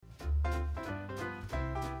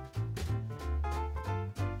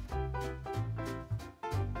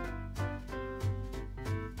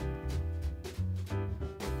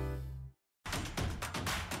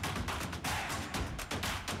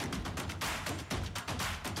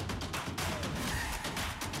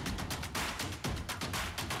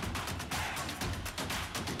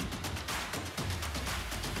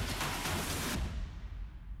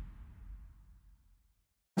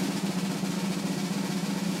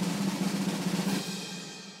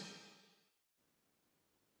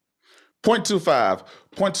0.25,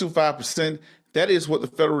 0.25%. That is what the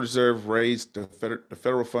Federal Reserve raised the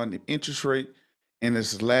federal fund interest rate in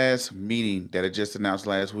its last meeting that it just announced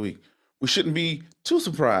last week. We shouldn't be too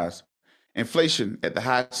surprised. Inflation at the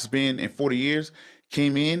highest it's been in 40 years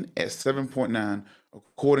came in at 7.9,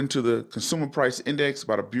 according to the Consumer Price Index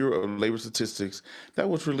by the Bureau of Labor Statistics that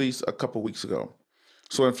was released a couple weeks ago.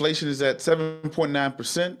 So inflation is at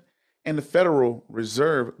 7.9%, and the Federal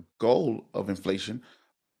Reserve goal of inflation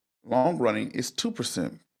long running is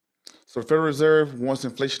 2%. So the Federal Reserve wants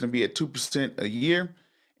inflation to be at 2% a year,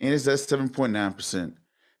 and it's at 7.9%.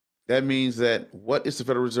 That means that what is the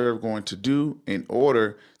Federal Reserve going to do in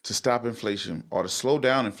order to stop inflation or to slow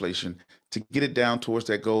down inflation to get it down towards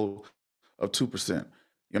that goal of 2%?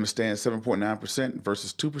 You understand 7.9%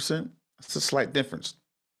 versus 2%? It's a slight difference.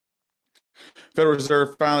 Federal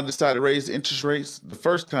Reserve finally decided to raise interest rates the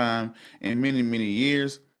first time in many, many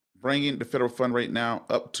years, bringing the federal fund rate now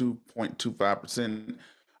up to 0.25%,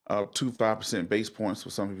 25% base points,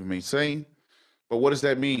 what some people may say. But what does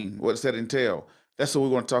that mean? What does that entail? That's what we're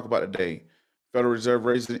going to talk about today. Federal Reserve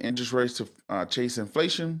raising interest rates to chase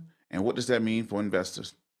inflation, and what does that mean for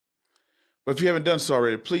investors? But if you haven't done so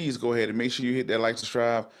already, please go ahead and make sure you hit that like,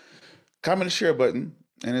 subscribe, comment, and share button.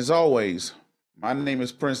 And as always, my name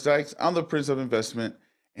is Prince Dykes. I'm the Prince of Investment,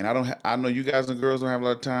 and I know you guys and girls don't have a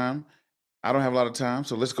lot of time. I don't have a lot of time,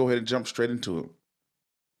 so let's go ahead and jump straight into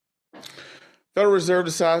it. Federal Reserve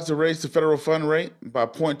decides to raise the federal fund rate by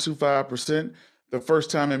 0.25%, the first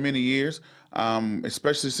time in many years,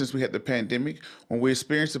 especially since we had the pandemic. When we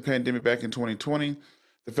experienced the pandemic back in 2020,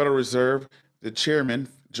 the Federal Reserve, the chairman,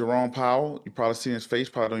 Jerome Powell, you probably see his face,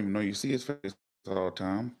 probably don't even know you see his face all the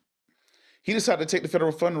time. He decided to take the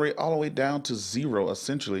federal fund rate all the way down to zero,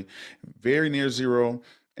 essentially, very near zero.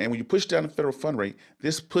 And when you push down the federal fund rate,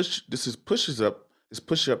 this pushes up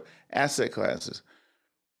asset classes.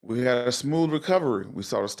 We had a smooth recovery. We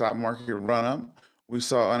saw the stock market run up. We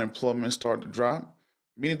saw unemployment start to drop,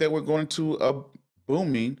 meaning that we're going to a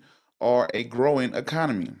booming or a growing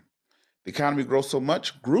economy. The economy grew so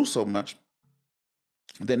much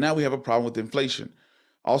that now we have a problem with inflation.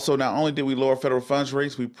 Also, not only did we lower federal funds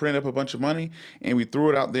rates, we printed up a bunch of money and we threw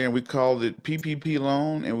it out there and we called it PPP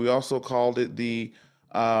loan, and we also called it the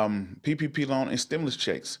PPP loan and stimulus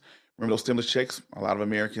checks. Remember those stimulus checks a lot of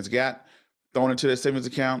Americans got thrown into their savings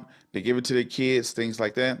account? They give it to their kids, things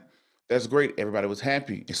like that. That's great. Everybody was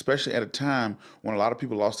happy, especially at a time when a lot of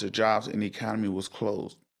people lost their jobs and the economy was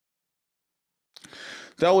closed.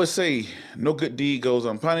 They always say no good deed goes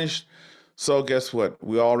unpunished. So guess what?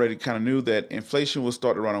 We already kind of knew that inflation will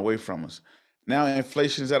start to run away from us. Now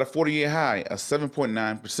inflation is at a 40-year high, a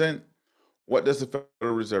 7.9%. What does the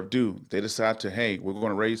Federal Reserve do? They decide to, hey, we're going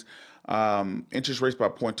to raise interest rates by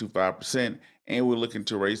 0.25%, and we're looking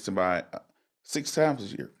to raise them by 6 times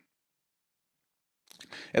this year.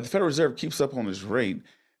 If the Federal Reserve keeps up on this rate,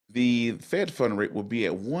 the Fed fund rate will be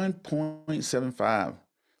at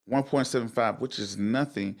 1.75, which is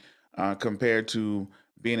nothing compared to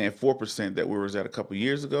being at 4% that we was at a couple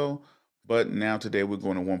years ago. But now today we're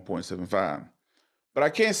going to 1.75. But I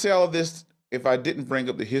can't say all of this if I didn't bring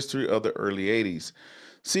up the history of the early 80s.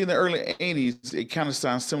 See, in the early 80s, it kind of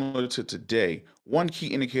sounds similar to today. One key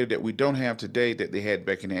indicator that we don't have today that they had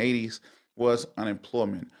back in the 80s was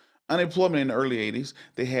unemployment. Unemployment in the early 80s,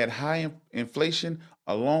 they had high inflation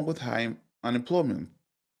along with high unemployment.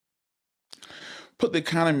 Put the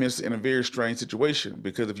economists in a very strange situation,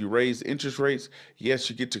 because if you raise interest rates, yes,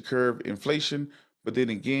 you get to curb inflation, but then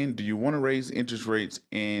again, do you want to raise interest rates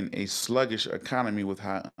in a sluggish economy with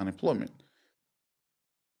high unemployment?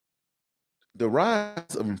 The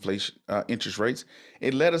rise of inflation, interest rates,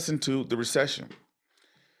 it led us into the recession.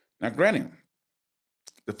 Now, granted,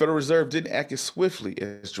 the Federal Reserve didn't act as swiftly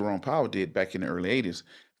as Jerome Powell did back in the early 80s.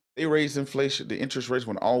 They raised inflation, the interest rates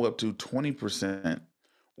went all the way up to 20%,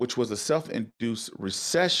 which was a self-induced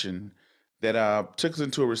recession that took us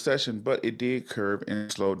into a recession, but it did curb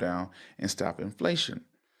and slow down and stop inflation.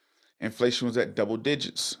 Inflation was at double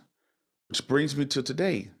digits, which brings me to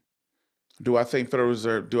today. Do I think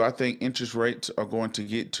interest rates are going to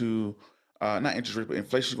get to, not interest rate, but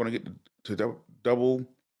inflation is going to get to double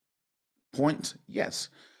points? Yes.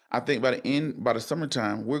 I think by the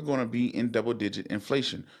summertime, we're going to be in double digit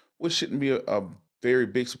inflation, which shouldn't be a very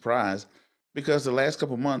big surprise, because the last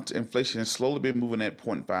couple of months, inflation has slowly been moving at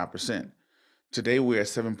 0.5%. Today, we're at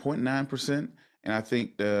 7.9%, and I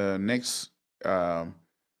think the next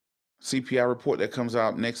CPI report that comes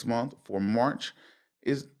out next month for March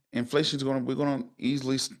is we're going to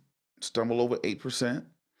easily stumble over 8%.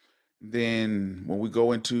 Then when we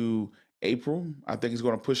go into April, I think it's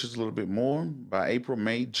going to push us a little bit more by April,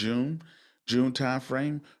 May, June. June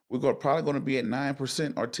timeframe, probably going to be at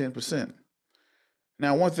 9% or 10%.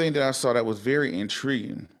 Now, one thing that I saw that was very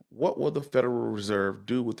intriguing, what will the Federal Reserve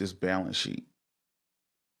do with this balance sheet?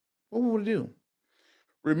 What would it do?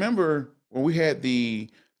 Remember when we had to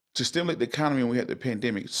stimulate the economy when we had the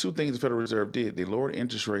pandemic, two things the Federal Reserve did. They lowered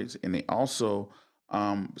interest rates and they also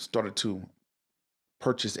started to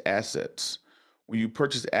purchase assets. When you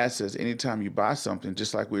purchase assets, anytime you buy something,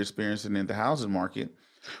 just like we're experiencing in the housing market,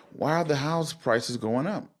 why are the house prices going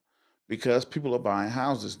up? Because people are buying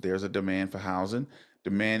houses. There's a demand for housing.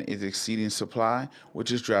 Demand is exceeding supply,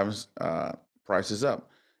 which is driving prices up.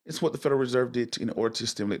 It's what the Federal Reserve did in order to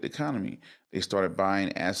stimulate the economy. They started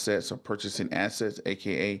buying assets or purchasing assets,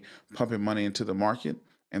 aka pumping money into the market,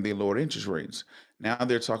 and they lowered interest rates. Now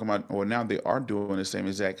they're talking about, or now they are doing the same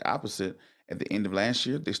exact opposite. At the end of last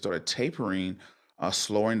year, they started tapering,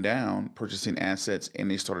 slowing down purchasing assets,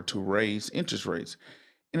 and they started to raise interest rates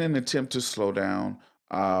in an attempt to slow down,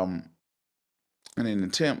 um,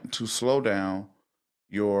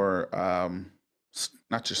 your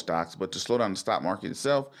not your stocks, but to slow down the stock market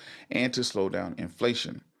itself and to slow down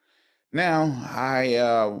inflation. Now,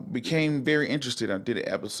 I became very interested. I did an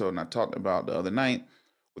episode and I talked about the other night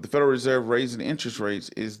with the Federal Reserve raising interest rates.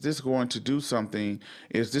 Is this going to do something?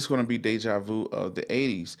 Is this going to be deja vu of the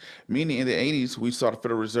 80s? Meaning, in the 80s, we saw the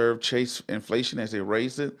Federal Reserve chase inflation as they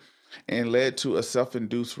raised it and led to a self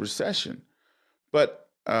induced recession. But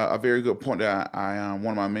a very good point that one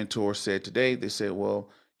of my mentors said today. They said, "Well,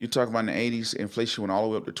 you talk about in the '80s, inflation went all the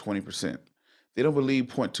way up to 20%. They don't believe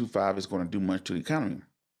 0.25 is going to do much to the economy.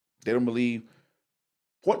 They don't believe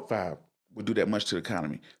zero point 0.5 would do that much to the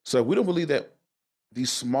economy. So we don't believe that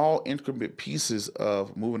these small increment pieces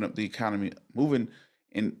of moving up the economy, moving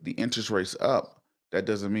in the interest rates up, that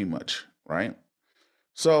doesn't mean much, right?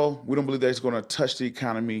 So we don't believe that it's going to touch the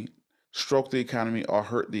economy, stroke the economy, or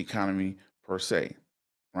hurt the economy per se,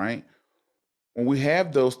 right? When we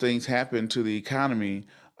have those things happen to the economy,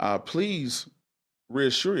 please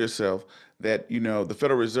reassure yourself that the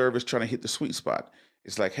Federal Reserve is trying to hit the sweet spot.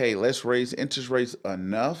 It's like, hey, let's raise interest rates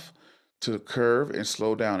enough to curb and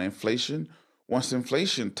slow down inflation. Once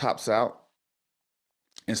inflation tops out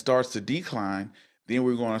and starts to decline, then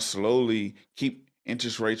we're going to slowly keep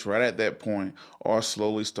interest rates right at that point or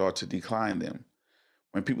slowly start to decline them.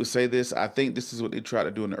 When people say this, I think this is what they tried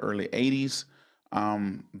to do in the early 80s,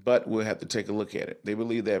 but we'll have to take a look at it. They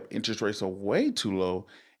believe that interest rates are way too low,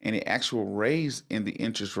 and the actual raise in the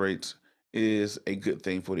interest rates is a good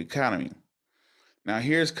thing for the economy. Now,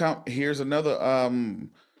 here's another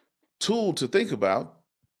tool to think about.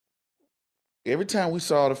 Every time we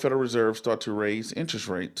saw the Federal Reserve start to raise interest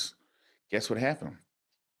rates, guess what happened?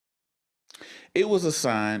 It was a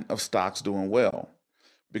sign of stocks doing well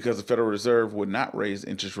because the Federal Reserve would not raise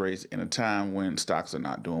interest rates in a time when stocks are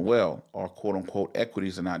not doing well or quote unquote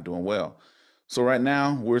equities are not doing well. So right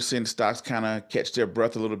now we're seeing stocks kind of catch their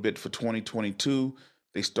breath a little bit for 2022.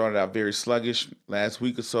 They started out very sluggish last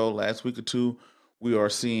week or two. We are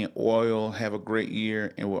seeing oil have a great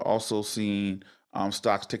year, and we're also seeing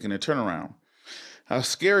stocks taking a turnaround. A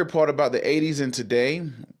scary part about the 80s and today,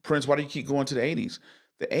 Prince, why do you keep going to the 80s?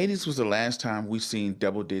 The 80s was the last time we seen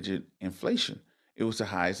double digit inflation. It was the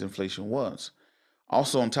highest inflation was.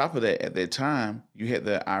 Also, on top of that, at that time, you had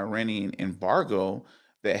the Iranian embargo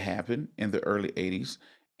that happened in the early 80s.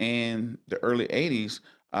 And the early 80s,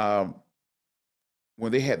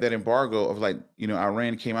 when they had that embargo of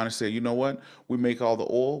Iran came out and said, you know what, we make all the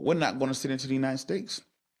oil, we're not going to send it to the United States.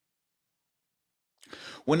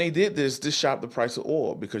 When they did this shot up the price of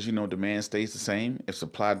oil because demand stays the same. If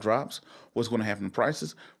supply drops, what's going to happen to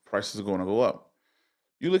prices? Prices are going to go up.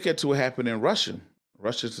 You look at what happened in Russia.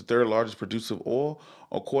 Russia is the third largest producer of oil,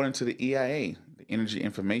 according to the EIA, the Energy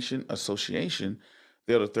Information Association.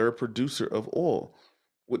 They're the third producer of oil.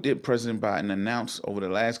 What did President Biden announce over the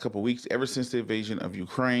last couple of weeks? Ever since the invasion of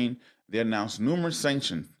Ukraine, they announced numerous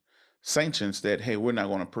sanctions that, hey, we're not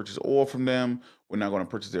going to purchase oil from them. We're not going to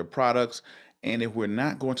purchase their products. And if we're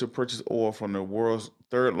not going to purchase oil from the world's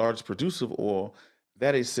third largest producer of oil,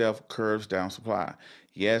 that itself curbs down supply.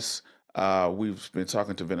 Yes, we've been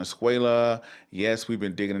talking to Venezuela. Yes, we've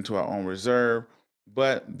been digging into our own reserve,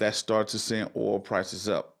 but that starts to send oil prices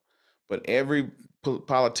up. But every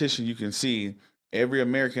politician you can see, every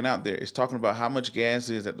American out there is talking about how much gas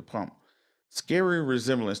is at the pump. Scary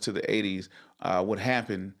resemblance to the 80s, what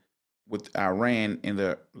happened with Iran in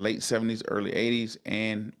the late 70s, early 80s,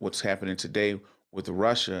 and what's happening today with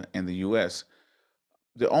Russia and the US.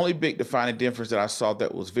 The only big defining difference that I saw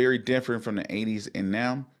that was very different from the 80s and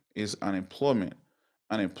now is unemployment.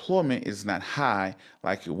 Unemployment is not high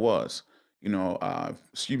like it was.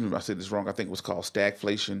 Excuse me if I said this wrong. I think it was called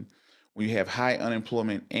stagflation, when you have high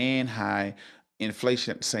unemployment and high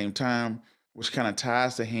inflation at the same time, which kind of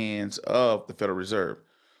ties the hands of the Federal Reserve.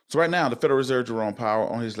 So right now, the Federal Reserve, Jerome Powell,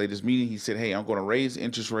 on his latest meeting, he said, hey, I'm going to raise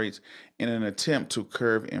interest rates in an attempt to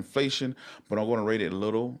curb inflation, but I'm going to rate it a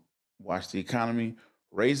little, watch the economy,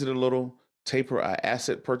 raise it a little, taper our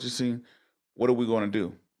asset purchasing. What are we going to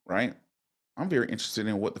do, right? I'm very interested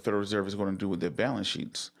in what the Federal Reserve is going to do with their balance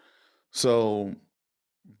sheets. So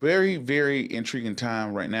very, very intriguing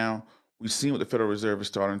time right now. We've seen what the Federal Reserve is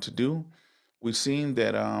starting to do. We've seen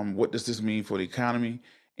that what does this mean for the economy?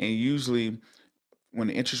 And usually when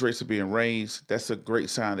the interest rates are being raised, that's a great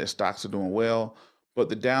sign that stocks are doing well. But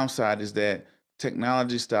the downside is that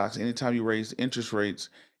technology stocks, anytime you raise interest rates,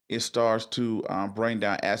 it starts to bring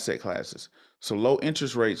down asset classes. So low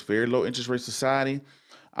interest rates, very low interest rate society.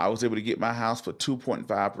 I was able to get my house for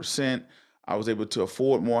 2.5%. I was able to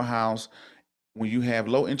afford more house. When you have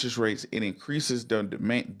low interest rates, it increases the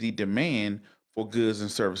demand for goods and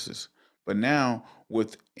services. But now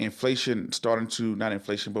with inflation starting to, not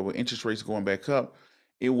inflation, but with interest rates going back up,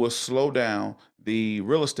 it will slow down the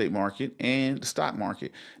real estate market and the stock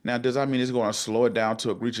market. Now, does that mean it's going to slow it down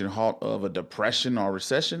to a reaching halt of a depression or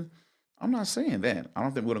recession? I'm not saying that. I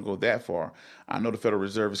don't think we're going to go that far. I know the Federal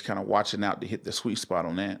Reserve is kind of watching out to hit the sweet spot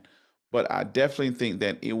on that. But I definitely think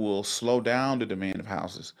that it will slow down the demand of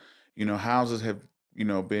houses. Houses have,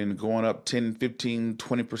 been going up 10, 15,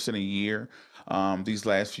 20% a year these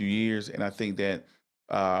last few years. And I think that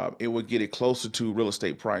it would get it closer to real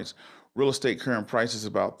estate price. Real estate current price is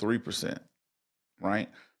about 3%, right?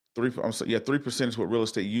 3% is what real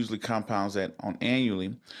estate usually compounds at on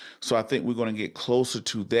annually. So I think we're going to get closer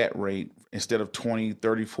to that rate instead of 20,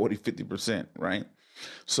 30, 40, 50%, right?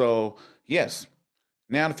 So yes,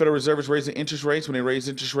 now the Federal Reserve is raising interest rates. When they raise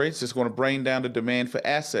interest rates, it's going to bring down the demand for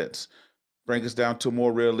assets, bring us down to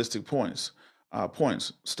more realistic points.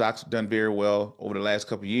 Stocks have done very well over the last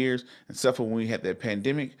couple of years, except for when we had that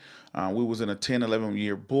pandemic. We was in a 10, 11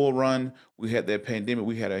 year bull run. We had that pandemic.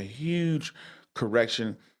 We had a huge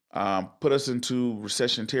correction, put us into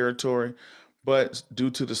recession territory. But due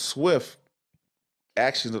to the swift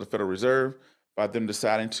actions of the Federal Reserve, by them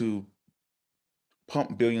deciding to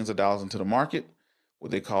pump billions of dollars into the market, what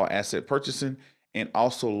they call asset purchasing, and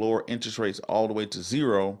also lower interest rates all the way to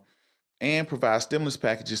zero, and provide stimulus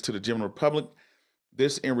packages to the general public.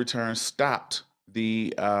 This in return stopped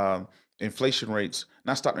the inflation rates,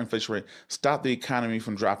 not stopped the inflation rate, stopped the economy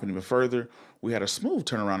from dropping even further. We had a smooth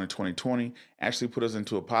turnaround in 2020, actually put us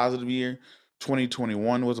into a positive year.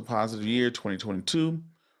 2021 was a positive year. 2022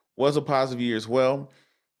 was a positive year as well.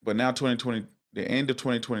 But now 2020, the end of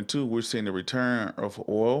 2022, we're seeing the return of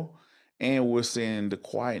oil and we're seeing the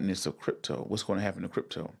quietness of crypto. What's going to happen to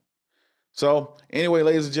crypto? So anyway,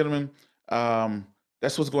 ladies and gentlemen,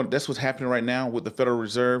 that's what's happening right now with the Federal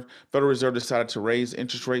Reserve. Federal Reserve decided to raise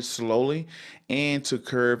interest rates slowly and to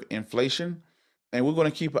curb inflation. And we're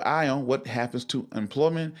going to keep an eye on what happens to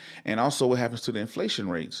employment and also what happens to the inflation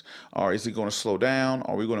rates. Or is it going to slow down?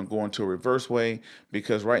 Or are we going to go into a reverse way?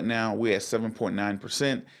 Because right now we're at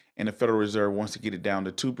 7.9% and the Federal Reserve wants to get it down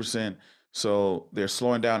to 2%. So they're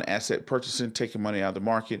slowing down asset purchasing, taking money out of the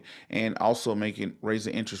market, and also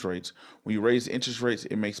raising interest rates. When you raise interest rates,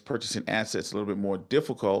 it makes purchasing assets a little bit more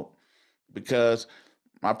difficult because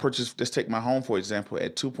let's take my home, for example,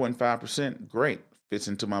 at 2.5%, great, fits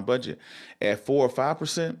into my budget. At 4 or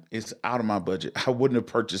 5%, it's out of my budget. I wouldn't have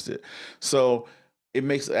purchased it. So it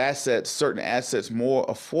makes certain assets more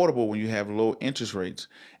affordable when you have low interest rates,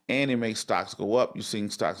 and it makes stocks go up. You've seen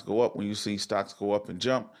stocks go up. When you see stocks go up and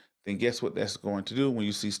jump, then guess what that's going to do? When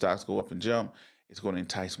you see stocks go up and jump, it's going to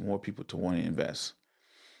entice more people to want to invest.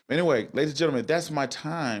 Anyway, ladies and gentlemen, that's my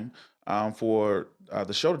time for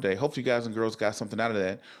the show today. Hopefully you guys and girls got something out of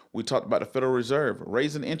that. We talked about the Federal Reserve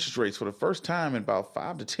raising interest rates for the first time in about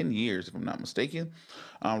 5 to 10 years, if I'm not mistaken.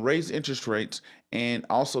 Raise interest rates and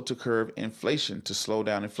also to curb inflation, to slow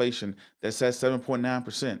down inflation. That's at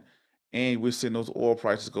 7.9%. And we're seeing those oil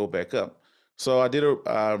prices go back up. So I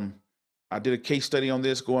did a case study on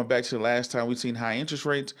this going back to the last time we've seen high interest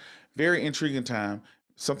rates. Very intriguing time,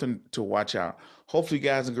 something to watch out. Hopefully you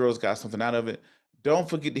guys and girls got something out of it. Don't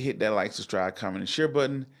forget to hit that like, subscribe, comment, and share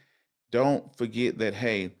button. Don't forget that,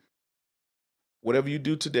 hey, whatever you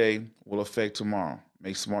do today will affect tomorrow.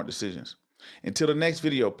 Make smart decisions. Until the next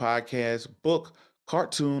video, podcast, book,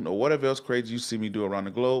 cartoon, or whatever else crazy you see me do around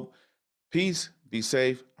the globe. Peace, be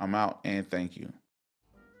safe, I'm out, and thank you.